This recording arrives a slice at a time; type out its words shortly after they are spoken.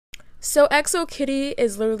So EXO Kitty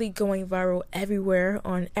is literally going viral everywhere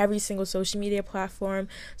on every single social media platform.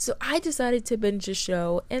 So I decided to binge the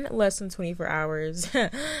show in less than 24 hours.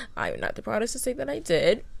 I'm not the proudest to say that I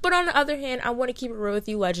did. But on the other hand, I want to keep it real with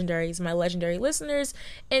you legendaries, my legendary listeners,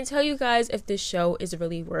 and tell you guys if this show is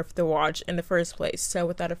really worth the watch in the first place. So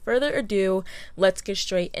without a further ado, let's get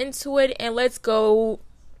straight into it and let's go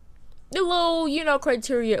the little,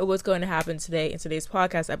 criteria of what's going to happen today in today's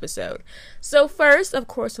podcast episode. So first, of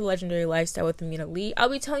course, the Legendary Lifestyle with Amina Lee. I'll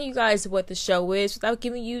be telling you guys what the show is without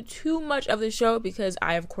giving you too much of the show because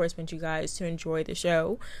I, of course, want you guys to enjoy the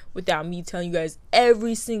show without me telling you guys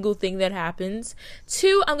every single thing that happens.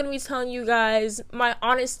 Two, I'm going to be telling you guys my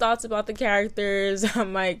honest thoughts about the characters. I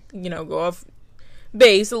might, go off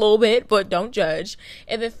base a little bit, but don't judge.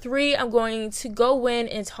 And then three, I'm going to go in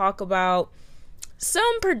and talk about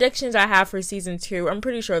some predictions I have for season 2. I'm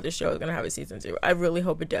pretty sure the show is gonna have a season 2. I really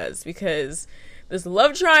hope it does because this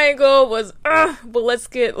love triangle was but let's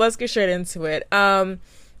get straight into it. And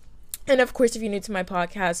of course, if you're new to my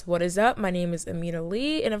podcast, what is up? My name is Amina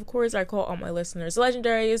Lee, and of course I call all my listeners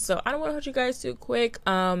legendaries, so I don't want to hold you guys too quick.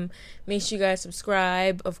 Make sure you guys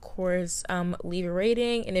subscribe, of course, leave a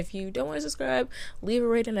rating, and if you don't want to subscribe, leave a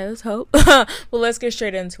rating, let us hope. But let's get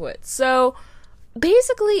straight into it. So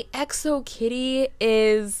basically, EXO Kitty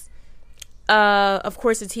is, of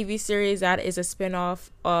course, a TV series that is a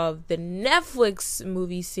spin-off of the Netflix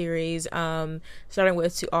movie series, starting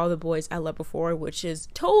with To All the Boys I Loved Before, which is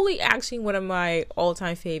totally actually one of my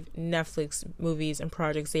all-time fave Netflix movies and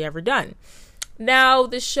projects they ever done. Now,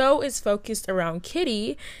 the show is focused around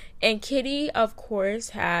Kitty, and Kitty, of course,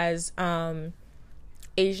 has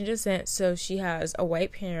Asian descent, so she has a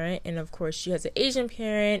white parent, and of course, she has an Asian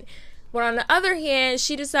parent. But on the other hand,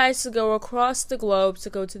 she decides to go across the globe to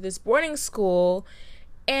go to this boarding school.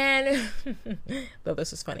 And, though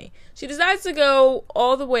this is funny, she decides to go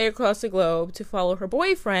all the way across the globe to follow her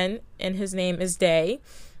boyfriend, and his name is Day.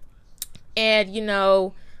 And,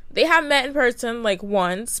 they have met in person like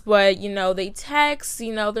once, but, they text,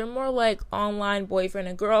 they're more like online boyfriend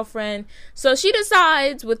and girlfriend. So she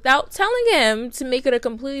decides, without telling him, to make it a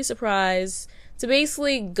completely surprise, to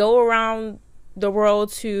basically go around the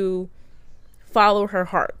world to follow her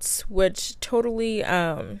hearts, which totally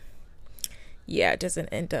doesn't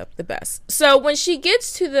end up the best. So when she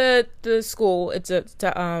gets to the school, it's a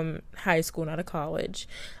high school, not a college,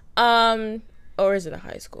 or is it a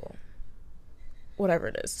high school, whatever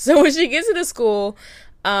it is. So when she gets to the school,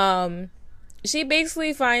 she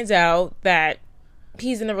basically finds out that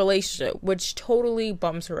he's in a relationship, which totally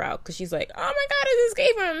bums her out because she's like, oh my god, I just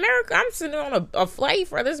escaped from America, I'm sitting on a flight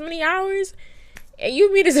for this many hours and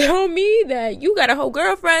you mean to tell me that you got a whole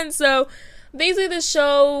girlfriend? So basically the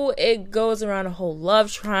show, it goes around a whole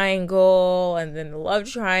love triangle, and then the love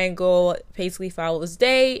triangle basically follows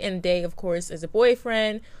Day, and Day, of course, is a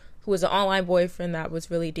boyfriend who is an online boyfriend that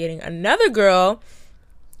was really dating another girl,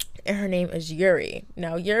 and her name is Yuri.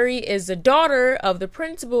 Now, Yuri is the daughter of the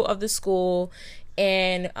principal of the school,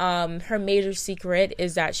 and her major secret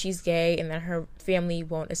is that she's gay and that her family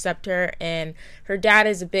won't accept her, and her dad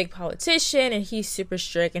is a big politician and he's super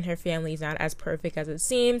strict, and her family's not as perfect as it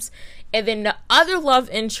seems. And then the other love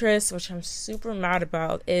interest, which I'm super mad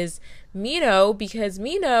about, is Mino, because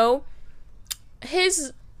Mino,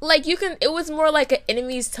 it was more like an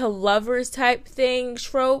enemies to lovers type thing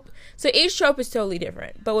trope. So each trope is totally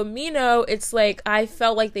different, but with Mino, it's like I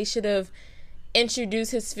felt like they should have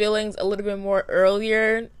introduce his feelings a little bit more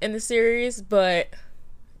earlier in the series, but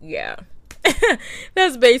yeah.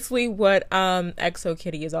 That's basically what EXO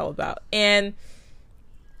Kitty is all about. And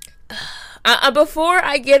before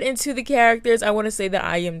I get into the characters, I want to say that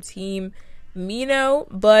I am team Mino,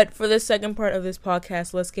 but for the second part of this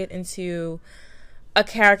podcast, let's get into a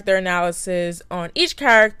character analysis on each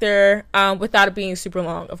character, without it being super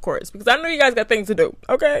long, of course, because I know you guys got things to do,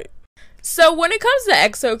 okay? So when it comes to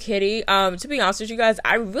EXO Kitty, to be honest with you guys,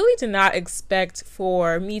 I really did not expect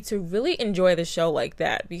for me to really enjoy the show like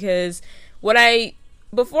that, because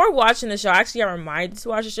before watching the show, I actually got reminded to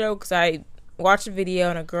watch the show because I watched a video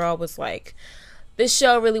and a girl was like, this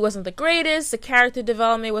show really wasn't the greatest, the character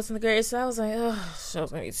development wasn't the greatest, so I was like, oh, this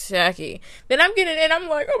show's gonna be tacky. Then I'm getting in, I'm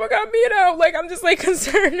like, oh my god, Mino, like, I'm just like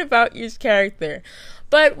concerned about each character.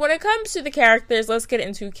 But when it comes to the characters, let's get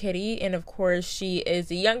into Kitty. And of course, she is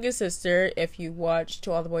the youngest sister. If you watched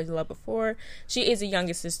To All the Boys I Loved Before, she is the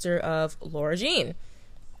youngest sister of Laura Jean.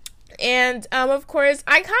 And of course,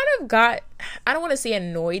 I kind of got, I don't want to say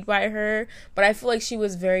annoyed by her, but I feel like she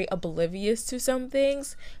was very oblivious to some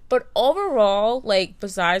things. But overall, like,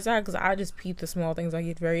 besides that, because I just peep the small things, I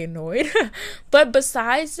get very annoyed. But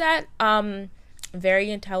besides that,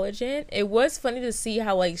 very intelligent. It was funny to see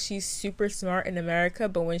how like she's super smart in America,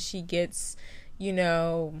 but when she gets, you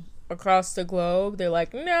know, across the globe, they're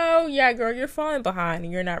like, no, yeah, girl, you're falling behind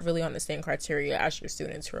and you're not really on the same criteria as your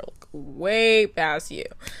students who are like way past you.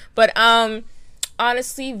 But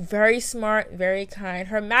honestly, very smart, very kind.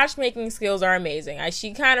 Her matchmaking skills are amazing.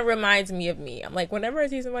 She kind of reminds me of me. I'm like, whenever I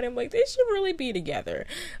see somebody, I'm like, they should really be together.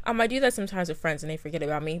 I do that sometimes with friends and they forget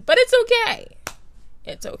about me, but it's okay.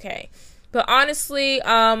 It's okay. But honestly,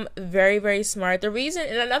 very, very smart.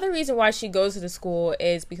 Another reason why she goes to the school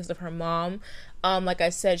is because of her mom. Like I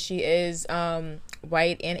said, she is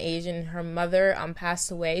white and Asian. Her mother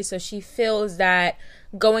passed away, so she feels that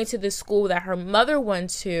going to the school that her mother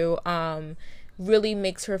went to really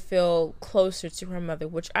makes her feel closer to her mother,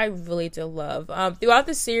 which I really do love. Throughout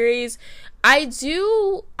the series, I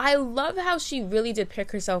love how she really did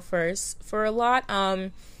pick herself first for a lot.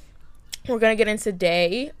 We're gonna get into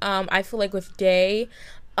Day. I feel like with Day,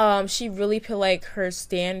 she really put like her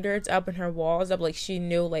standards up and her walls up. Like she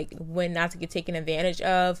knew like when not to get taken advantage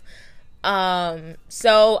of.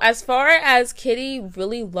 So as far as Kitty,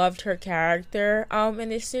 really loved her character in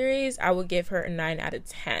this series. I would give her a 9 out of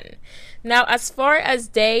 10. Now as far as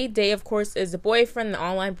Day of course is the boyfriend, the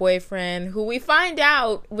online boyfriend, who we find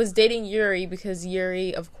out was dating Yuri, because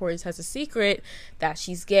Yuri of course has a secret that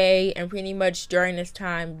she's gay, and pretty much during this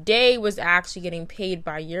time Day was actually getting paid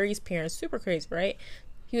by Yuri's parents. Super crazy, right?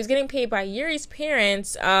 He was getting paid by Yuri's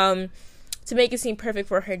parents to make it seem perfect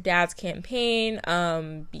for her dad's campaign,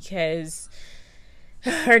 because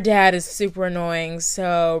her dad is super annoying.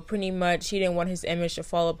 So pretty much he didn't want his image to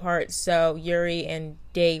fall apart. So Yuri and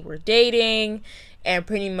Day were dating, and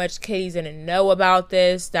pretty much Kitty didn't know about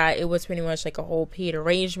this, that it was pretty much like a whole paid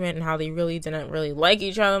arrangement and how they really didn't really like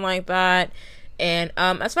each other like that. And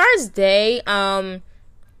as far as Day,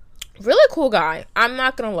 really cool guy, I'm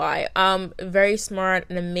not gonna lie. Very smart,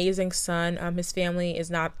 an amazing son. His family is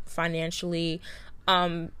not financially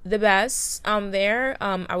the best there.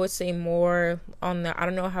 I would say more on the, I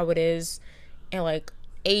don't know how it is in like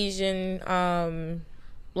Asian,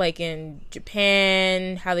 like in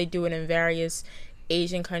Japan, how they do it in various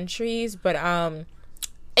Asian countries, but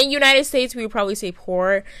in United States we would probably say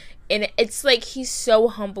poor. And it's like he's so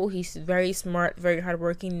humble, he's very smart, very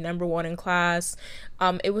hardworking, number one in class.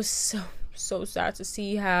 It was so sad to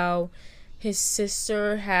see how his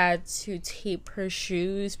sister had to tape her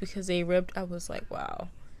shoes because they ripped. I was like, wow.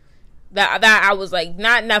 That I was like,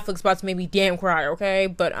 not Netflix about to make me damn cry, okay?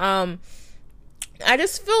 But I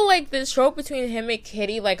just feel like the trope between him and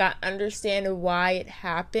Kitty, like I understand why it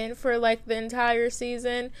happened for like the entire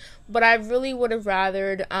season, but I really would have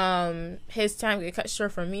rathered his time get cut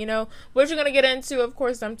short for Mino, which we're gonna get into. Of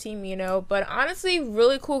course, I'm Team Mino, but honestly,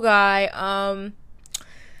 really cool guy.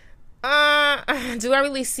 Do I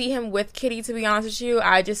really see him with Kitty, to be honest with you?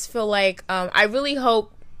 I just feel like I really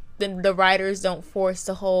hope the writers don't force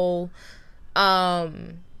the whole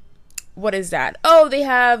what is that? Oh,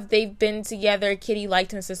 they've been together. Kitty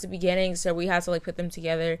liked him since the beginning, so we have to like put them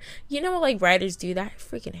together. You know what, like writers do that? I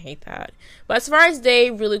freaking hate that. But as far as Day,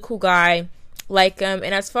 really cool guy, like him.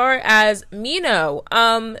 And as far as Mino,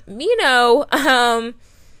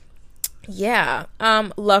 yeah,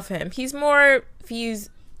 love him.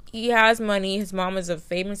 He has money. His mom is a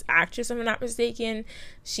famous actress, if I'm not mistaken.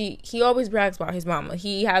 He always brags about his mama.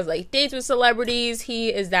 He has like dates with celebrities. He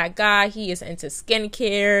is that guy. He is into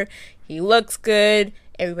skincare. He looks good.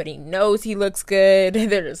 Everybody knows he looks good.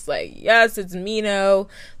 They're just like, yes, it's Mino.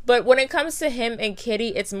 But when it comes to him and Kitty,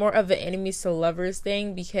 it's more of an enemies to lovers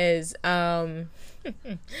thing, because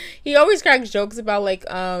he always cracks jokes about like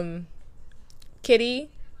Kitty.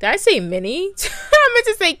 Did I say Minnie? I meant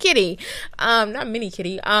to say Kitty. Not Mini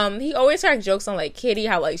Kitty. He always cracks jokes on like Kitty,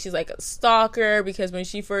 how like she's like a stalker, because when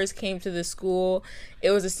she first came to the school, it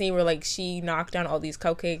was a scene where like she knocked down all these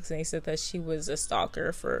cupcakes and they said that she was a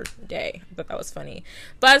stalker for Day. I thought that was funny.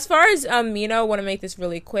 But as far as Mino, I want to make this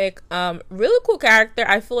really quick. Really cool character.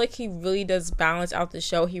 I feel like he really does balance out the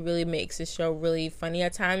show. He really makes the show really funny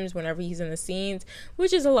at times whenever he's in the scenes,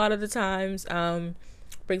 which is a lot of the times.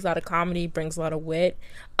 Brings a lot of comedy, brings a lot of wit.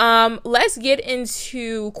 Let's get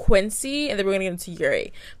into Quincy, and then we're gonna get into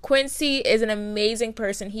Yuri. Quincy is an amazing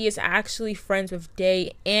person. He is actually friends with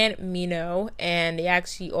Day and Mino, and they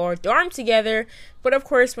actually are dorm together. But of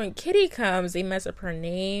course, when Kitty comes, they mess up her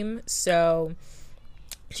name, so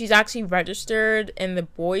she's actually registered in the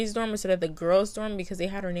boys' dorm instead of the girls' dorm because they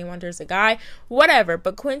had her name under as a guy. Whatever.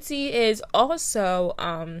 But Quincy is also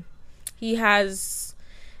he has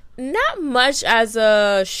not much as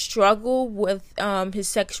a struggle with his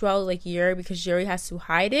sexuality like Yuri, because Yuri has to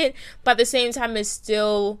hide it, but at the same time it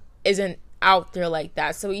still isn't out there like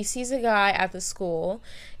that. So he sees a guy at the school,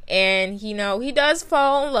 and he does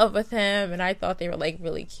fall in love with him, and I thought they were like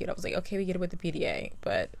really cute. I was like, okay, we get it with the PDA,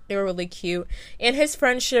 but they were really cute. And his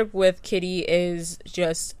friendship with Kitty is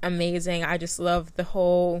just amazing. I just love the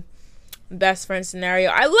whole best friend scenario.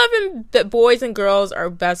 I love him that boys and girls are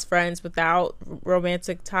best friends without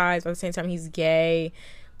romantic ties, but at the same time he's gay.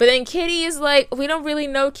 But then Kitty is like, we don't really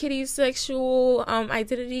know Kitty's sexual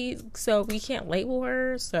identity, so we can't label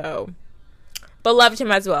her, so, but loved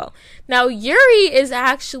him as well. Now Yuri is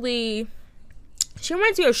actually, she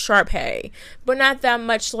reminds me of Sharpay, but not that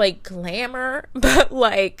much like glamour, but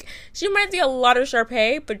like she reminds me a lot of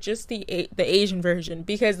Sharpay, but just the Asian version,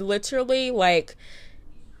 because literally like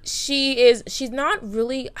she's not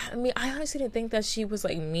really, I mean, I honestly didn't think that she was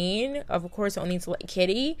like mean. Of course, only to like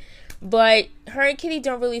Kitty, but her and Kitty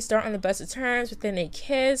don't really start on the best of terms, but then they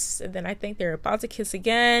kiss, and then I think they're about to kiss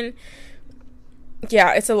again.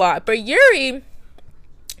 Yeah, it's a lot. But Yuri,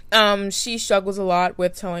 she struggles a lot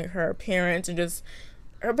with telling her parents and just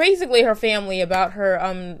basically her family about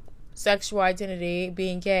her sexual identity,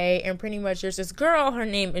 being gay. And pretty much there's this girl, her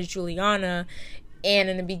name is Juliana, and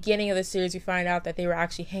in the beginning of the series we find out that they were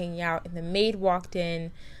actually hanging out, and the maid walked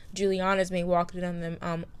in, Juliana's maid walked in on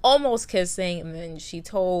them almost kissing, and then she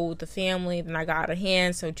told the family, then I got out of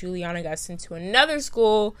hand, so Juliana got sent to another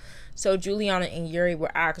school. So Juliana and Yuri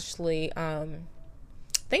were actually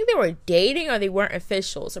I think they were dating, or they weren't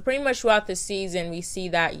official. So pretty much throughout the season, we see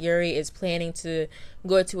that Yuri is planning to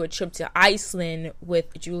go to a trip to Iceland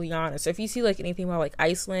with Juliana. So if you see like anything about like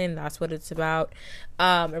Iceland, that's what it's about.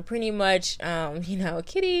 And pretty much,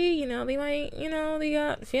 Kitty, they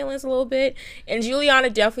got feelings a little bit. And Juliana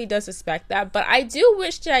definitely does suspect that. But I do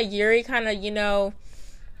wish that Yuri kind of,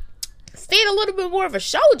 stayed a little bit more of a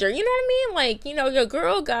soldier. You know what I mean? Like, your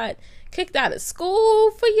girl got kicked out of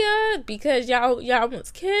school for you because y'all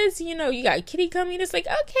was kids, you got Kitty coming. It's like,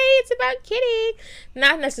 okay, it's about Kitty.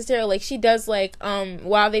 Not necessarily. Like, she does, like,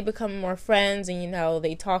 while they become more friends and,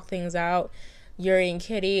 they talk things out, Yuri and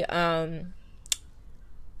Kitty,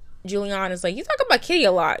 Juliana's like, you talk about Kitty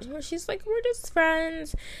a lot. She's like, we're just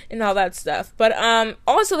friends and all that stuff. But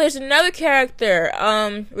also there's another character,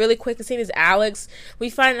 really quick, his name is Alex.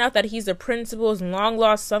 We find out that he's the principal's long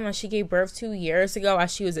lost son that she gave birth to years ago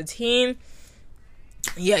as she was a teen.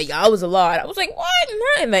 Yeah, y'all, was a lot. I was like, what?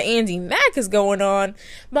 Not in the Andy Mack is going on.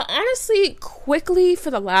 But honestly, quickly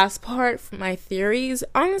for the last part, for my theories,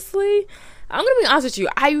 honestly, I'm gonna be honest with you,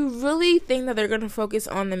 I really think that they're gonna focus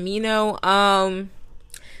on the Mino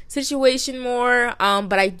situation more,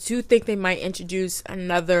 but I do think they might introduce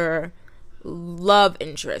another love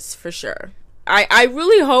interest for sure. I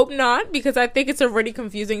really hope not, because I think it's already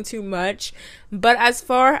confusing too much. But as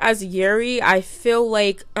far as Yuri, I feel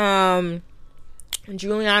like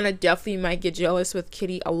Juliana definitely might get jealous with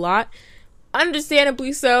Kitty a lot,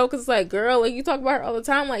 understandably so, because like, girl, like, you talk about her all the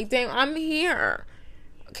time, like, damn, I'm here.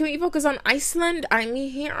 Can we focus on Iceland? I'm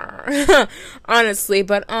here. Honestly.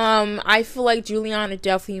 But I feel like Juliana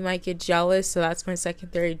definitely might get jealous. So that's my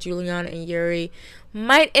second theory. Juliana and Yuri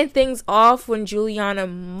might end things off when Juliana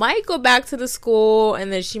might go back to the school,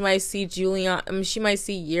 and then she might see Yuri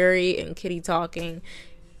and Kitty talking,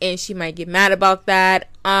 and she might get mad about that.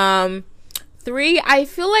 3, I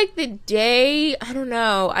feel like the day, I don't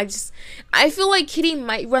know, I feel like Kitty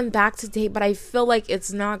might run back to date, but I feel like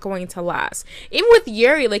it's not going to last. Even with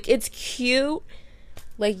Yuri, like, it's cute.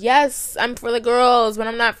 Like, yes, I'm for the girls, but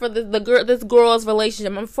I'm not for this girl's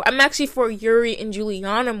relationship. I'm actually for Yuri and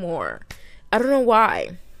Juliana more. I don't know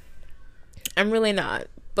why. I'm really not.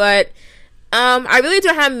 But, I really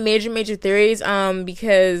don't have major theories,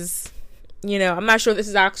 because I'm not sure if this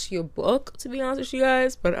is actually a book, to be honest with you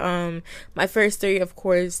guys, but my first theory, of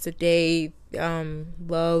course, today,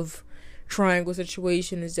 love triangle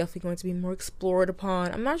situation is definitely going to be more explored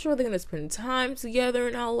upon. I'm not sure if they're going to spend time together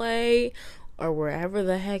in LA or wherever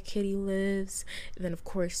the heck Kitty lives. And then, of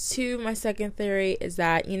course, 2, my second theory is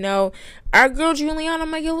that, our girl Juliana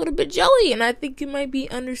might get a little bit jelly, and I think it might be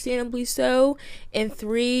understandably so. And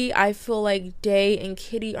 3, I feel like Day and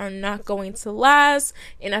Kitty are not going to last,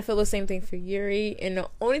 and I feel the same thing for Yuri. And the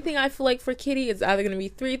only thing I feel like for Kitty is either going to be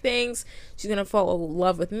 3 things. She's going to fall in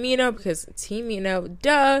love with Mino, because Team Mino,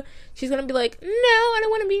 duh. She's going to be like, no, I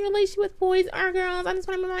don't want to be in a relationship with boys or girls. I just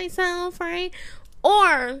want to be myself, right?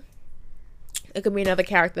 Or it could be another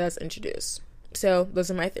character that's introduced. So those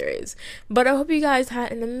are my theories. But I hope you guys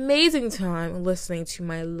had an amazing time listening to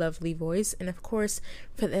my lovely voice. And of course,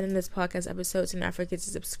 for the end of this podcast episode, do not forget to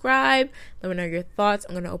subscribe. Let me know your thoughts.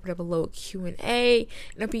 I'm going to open up a little Q&A.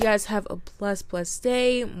 And hope you guys have a blessed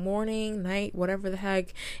day, morning, night, whatever the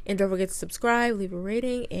heck. And don't forget to subscribe, leave a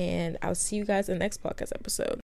rating, and I'll see you guys in the next podcast episode.